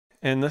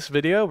In this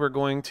video, we're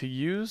going to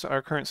use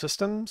our current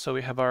system. So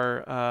we have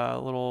our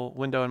little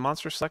window and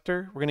monster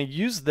selector. We're going to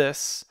use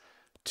this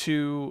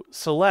to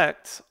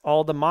select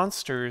all the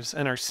monsters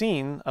in our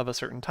scene of a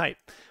certain type,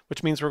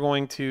 which means we're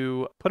going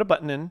to put a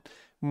button in.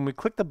 When we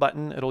click the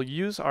button, it'll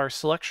use our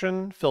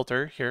selection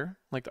filter here,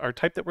 like our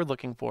type that we're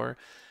looking for.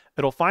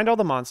 It'll find all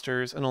the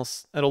monsters and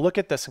it'll look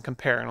at this and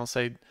compare, and it'll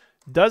say,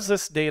 does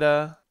this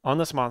data on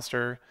this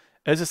monster,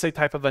 is this a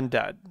type of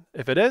undead?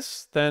 If it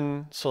is,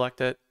 then select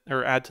it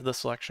or add to the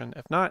selection.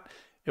 If not,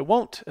 it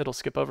won't. It'll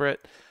skip over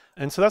it.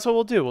 And so that's what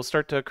we'll do. We'll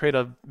start to create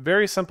a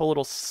very simple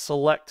little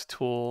select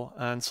tool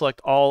and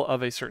select all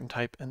of a certain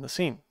type in the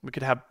scene. We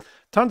could have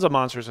tons of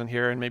monsters in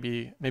here, and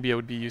maybe it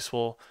would be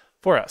useful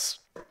for us.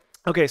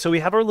 Okay, so we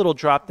have our little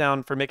drop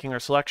down for making our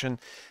selection.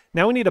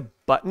 Now we need a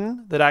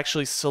button that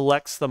actually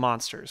selects the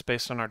monsters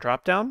based on our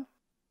drop down.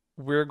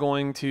 We're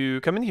going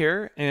to come in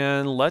here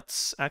and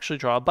let's actually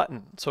draw a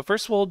button. So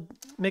first we'll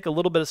make a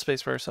little bit of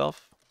space for ourselves.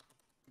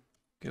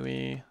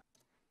 GUI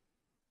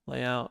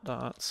layout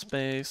dot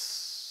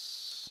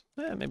space,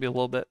 maybe a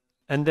little bit.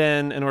 And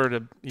then in order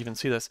to even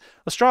see this,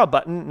 let's draw a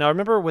button. Now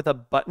remember, with a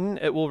button,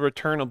 it will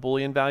return a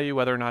Boolean value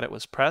whether or not it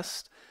was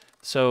pressed.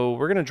 So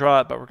we're going to draw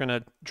it, but we're going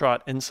to draw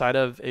it inside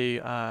of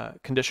a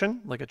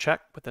condition, like a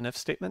check with an if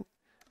statement.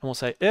 And we'll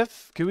say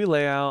if GUI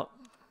layout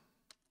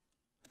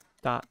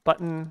dot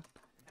button.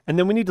 And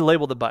then we need to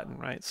label the button,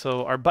 right?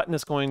 So our button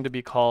is going to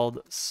be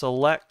called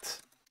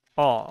select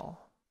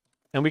all.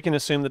 And we can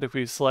assume that if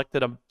we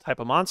selected a type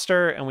of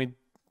monster and we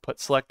put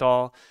select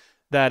all,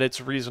 that it's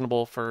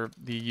reasonable for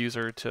the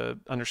user to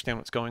understand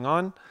what's going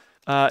on.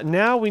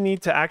 Now we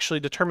need to actually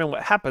determine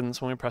what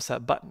happens when we press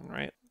that button,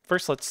 right?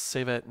 First, let's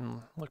save it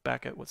and look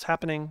back at what's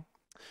happening.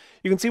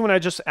 You can see when I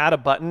just add a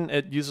button,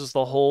 it uses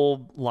the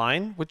whole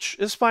line, which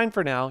is fine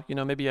for now. You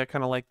know, maybe I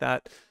kind of like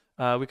that.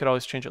 We could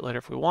always change it later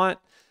if we want.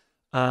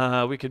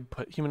 We could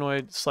put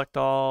humanoid, select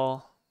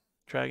all,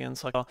 drag in,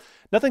 select all.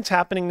 Nothing's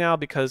happening now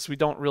because we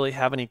don't really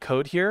have any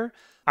code here.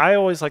 I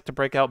always like to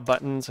break out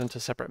buttons into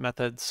separate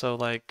methods. So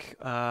like,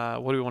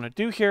 what do we want to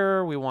do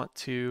here? We want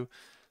to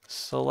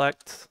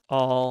select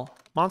all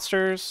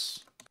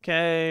monsters.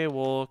 Okay,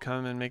 we'll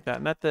come and make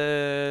that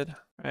method,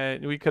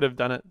 right? We could have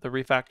done it the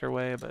refactor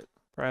way, but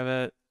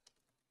private,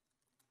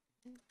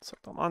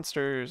 select all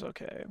monsters,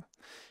 okay.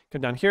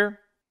 Come down here.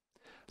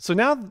 So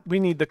now we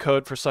need the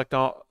code for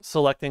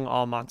selecting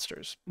all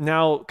monsters.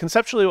 Now,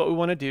 conceptually, what we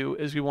want to do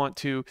is we want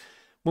to,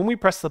 when we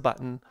press the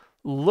button,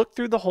 look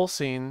through the whole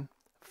scene,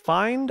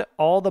 find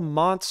all the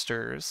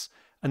monsters,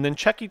 and then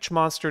check each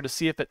monster to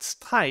see if its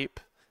type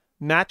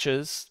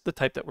matches the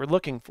type that we're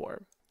looking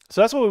for.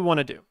 So that's what we want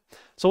to do.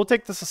 So we'll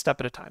take this a step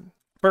at a time.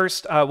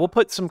 First, we'll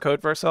put some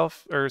code for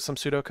ourselves, or some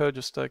pseudocode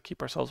just to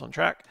keep ourselves on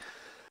track.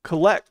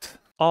 Collect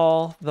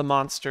all the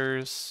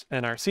monsters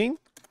in our scene.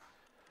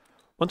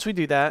 Once we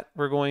do that,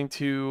 we're going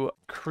to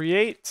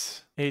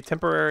create a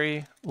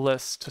temporary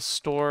list to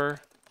store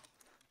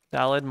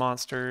valid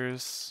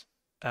monsters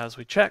as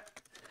we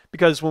check.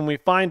 Because when we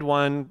find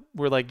one,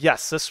 we're like,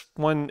 yes, this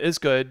one is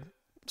good,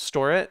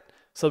 store it,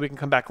 so we can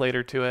come back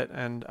later to it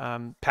and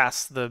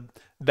pass the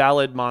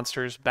valid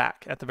monsters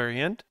back at the very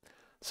end.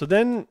 So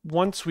then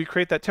once we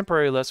create that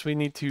temporary list, we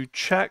need to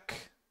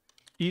check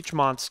each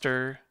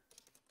monster,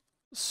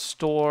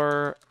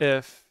 store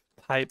if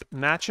type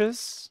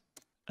matches.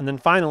 And then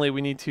finally,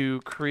 we need to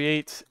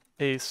create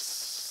a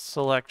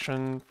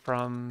selection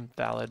from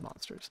valid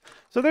monsters.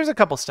 So there's a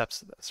couple steps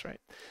to this, right?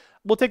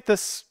 We'll take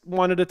this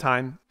one at a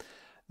time.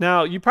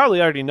 Now, you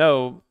probably already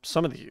know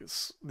some of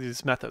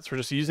these methods. We're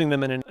just using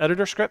them in an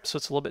editor script, so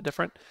it's a little bit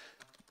different.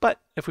 But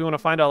if we want to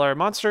find all our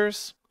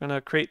monsters, we're going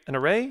to create an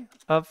array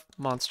of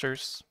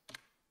monsters.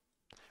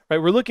 Right,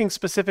 we're looking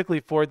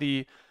specifically for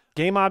the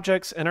game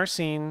objects in our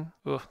scene.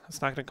 Ugh,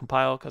 it's not going to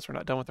compile because we're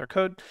not done with our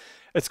code.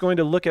 It's going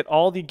to look at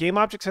all the game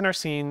objects in our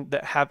scene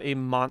that have a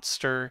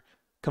monster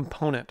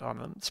component on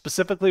them.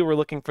 Specifically, we're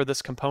looking for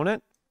this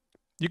component.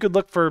 You could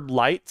look for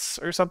lights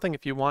or something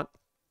if you want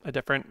a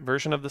different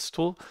version of this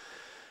tool.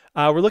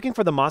 We're looking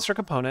for the monster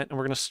component, and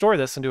we're going to store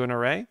this into an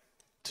array.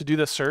 To do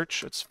the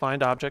search, it's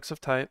find objects of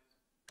type.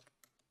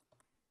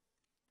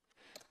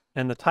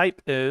 And the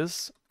type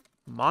is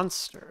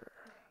monster.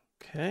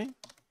 Okay.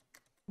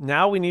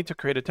 Now we need to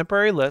create a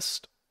temporary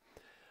list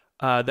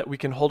that we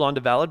can hold on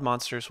to valid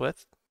monsters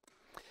with.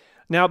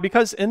 Now,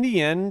 because in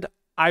the end,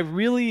 I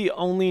really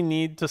only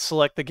need to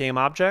select the game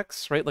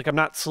objects, right? Like I'm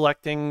not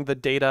selecting the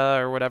data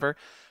or whatever.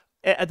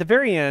 At the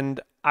very end,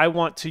 I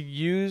want to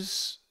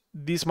use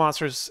these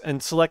monsters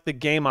and select the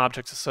game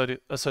objects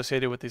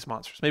associated with these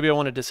monsters. Maybe I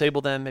want to disable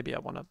them. Maybe I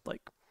want to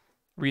like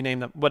rename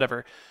them,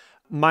 whatever.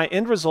 My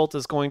end result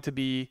is going to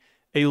be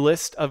a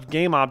list of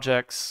game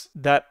objects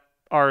that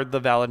are the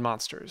valid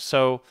monsters.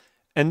 So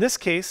in this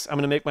case, I'm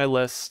going to make my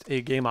list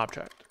a game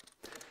object.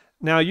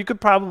 Now you could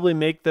probably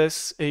make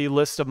this a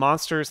list of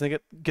monsters and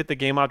get the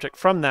game object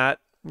from that.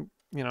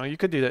 You know, you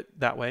could do it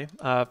that way.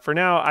 For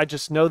now, I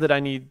just know that I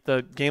need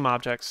the game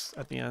objects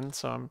at the end.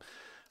 So I'm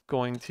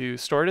going to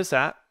store it as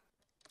that.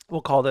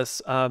 We'll call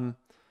this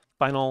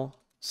final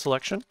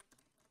selection,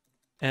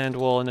 and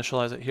we'll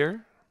initialize it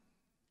here.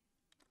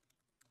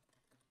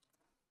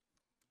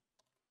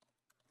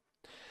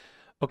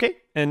 Okay,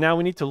 and now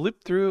we need to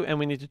loop through and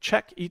we need to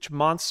check each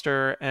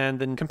monster and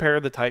then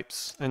compare the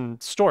types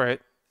and store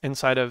it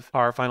inside of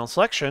our final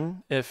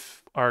selection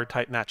if our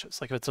type matches,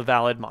 like if it's a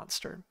valid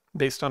monster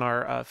based on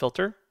our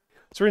filter.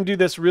 So we're gonna do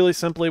this really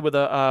simply with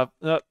a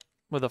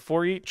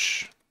for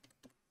each.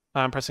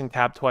 I'm pressing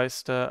tab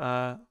twice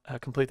to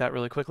complete that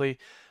really quickly.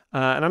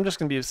 And I'm just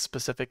gonna be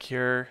specific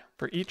here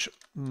for each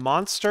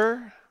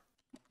monster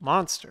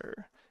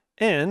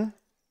in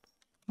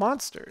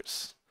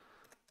monsters.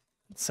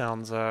 It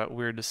sounds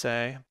weird to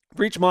say.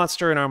 For each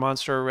monster in our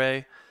monster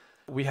array,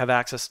 we have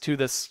access to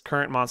this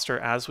current monster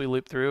as we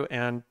loop through.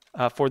 And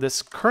for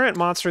this current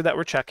monster that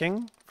we're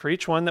checking, for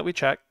each one that we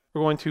check,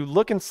 we're going to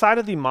look inside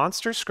of the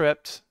monster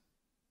script,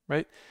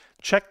 right?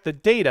 Check the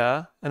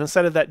data, and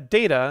instead of that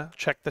data,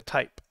 check the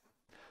type.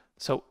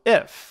 So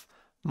if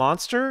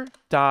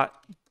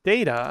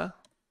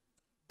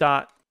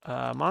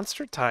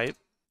monster.data.monster type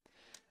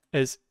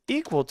is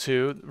equal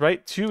to,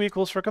 right, 2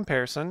 equals for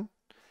comparison,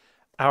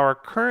 our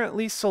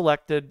currently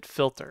selected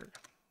filter,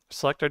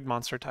 selected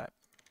monster type.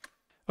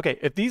 Okay,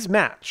 if these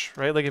match,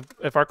 right, like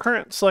if our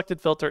current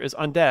selected filter is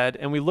undead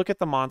and we look at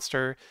the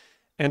monster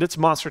and its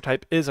monster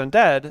type is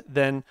undead,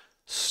 then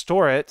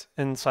store it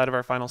inside of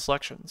our final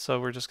selection. So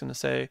we're just going to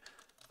say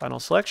final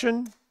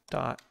selection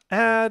dot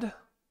add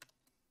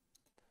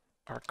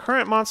our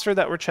current monster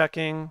that we're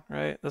checking,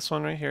 right, this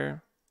one right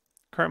here,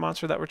 current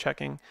monster that we're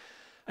checking,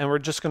 and we're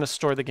just going to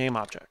store the game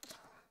object,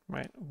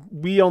 right?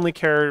 We only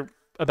care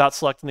about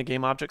selecting the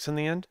game objects in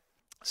the end.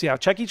 So yeah,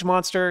 check each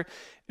monster.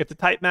 If the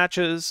type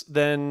matches,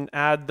 then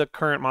add the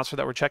current monster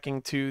that we're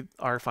checking to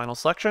our final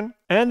selection.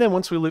 And then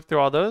once we loop through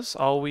all those,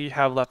 all we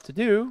have left to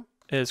do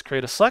is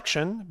create a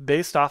selection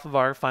based off of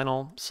our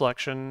final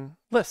selection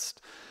list.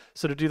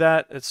 So to do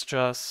that, it's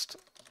just,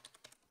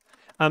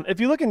 if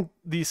you look in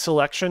the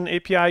selection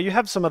API, you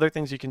have some other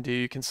things you can do.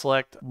 You can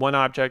select one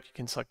object, you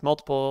can select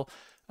multiple,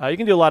 you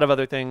can do a lot of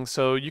other things,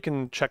 so you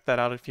can check that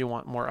out if you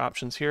want more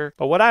options here.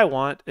 But what I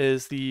want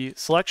is the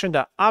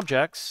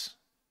selection.objects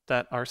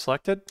that are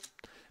selected.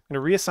 I'm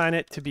going to reassign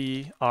it to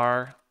be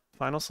our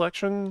final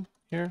selection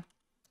here.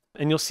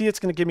 And you'll see it's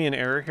going to give me an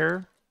error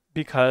here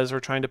because we're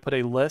trying to put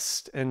a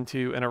list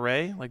into an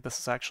array. Like this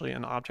is actually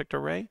an object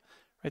array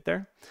right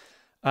there.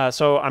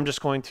 So I'm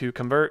just going to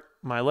convert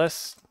my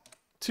list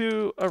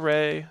to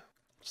array,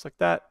 just like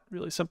that,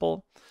 really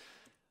simple.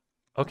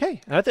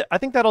 Okay, and I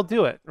think that'll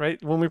do it,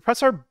 right? When we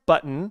press our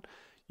button,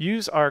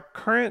 use our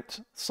current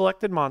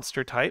selected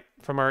monster type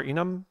from our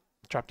enum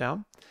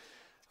dropdown,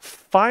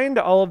 find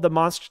all of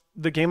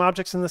the game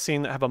objects in the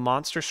scene that have a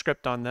monster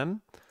script on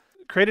them,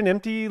 create an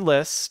empty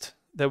list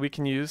that we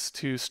can use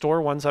to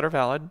store ones that are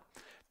valid,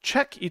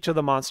 check each of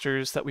the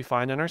monsters that we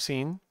find in our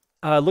scene,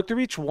 look through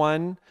each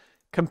one,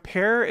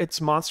 compare its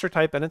monster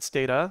type and its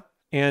data,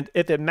 and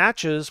if it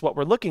matches what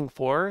we're looking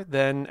for,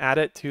 then add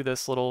it to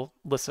this little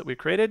list that we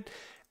created.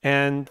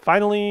 And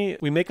finally,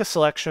 we make a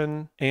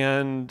selection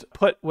and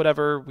put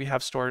whatever we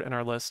have stored in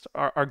our list,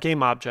 our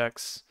game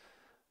objects,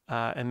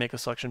 and make a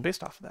selection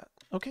based off of that.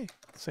 Okay,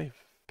 save.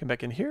 Come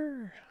back in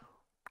here.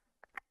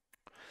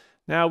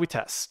 Now we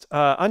test.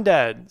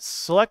 Undead,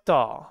 select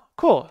all.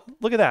 Cool,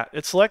 look at that.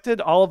 It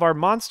selected all of our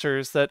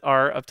monsters that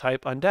are of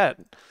type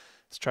undead.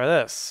 Let's try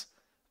this.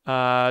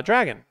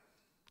 Dragon,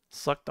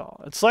 select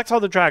all. It selects all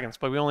the dragons,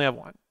 but we only have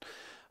one.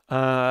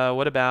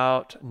 What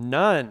about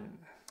none?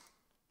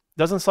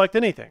 Doesn't select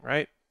anything,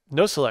 right?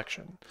 No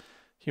selection.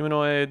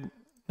 Humanoid,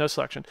 no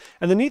selection.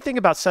 And the neat thing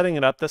about setting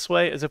it up this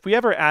way is if we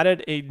ever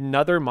added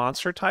another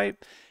monster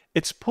type,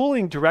 it's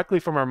pulling directly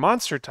from our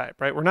monster type,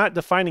 right? We're not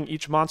defining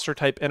each monster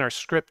type in our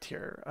script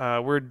here.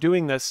 We're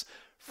doing this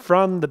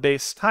from the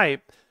base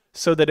type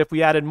so that if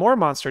we added more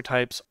monster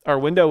types, our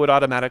window would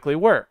automatically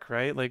work,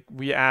 right? Like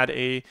we add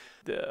a,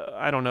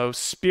 I don't know,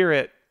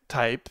 spirit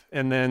type,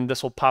 and then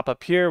this will pop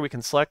up here. We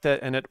can select it,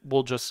 and it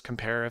will just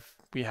compare if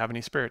we have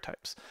any spirit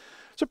types.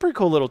 It's a pretty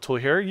cool little tool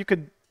here. You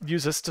could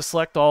use this to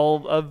select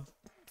all of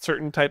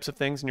certain types of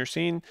things in your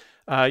scene.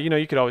 You know,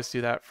 you could always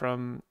do that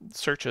from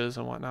searches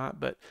and whatnot,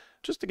 but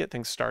just to get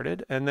things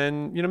started. And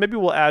then, you know, maybe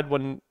we'll add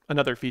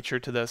another feature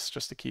to this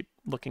just to keep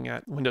looking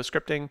at window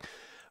scripting.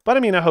 But I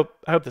mean, I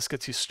hope this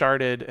gets you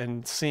started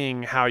and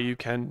seeing how you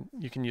can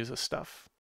use this stuff.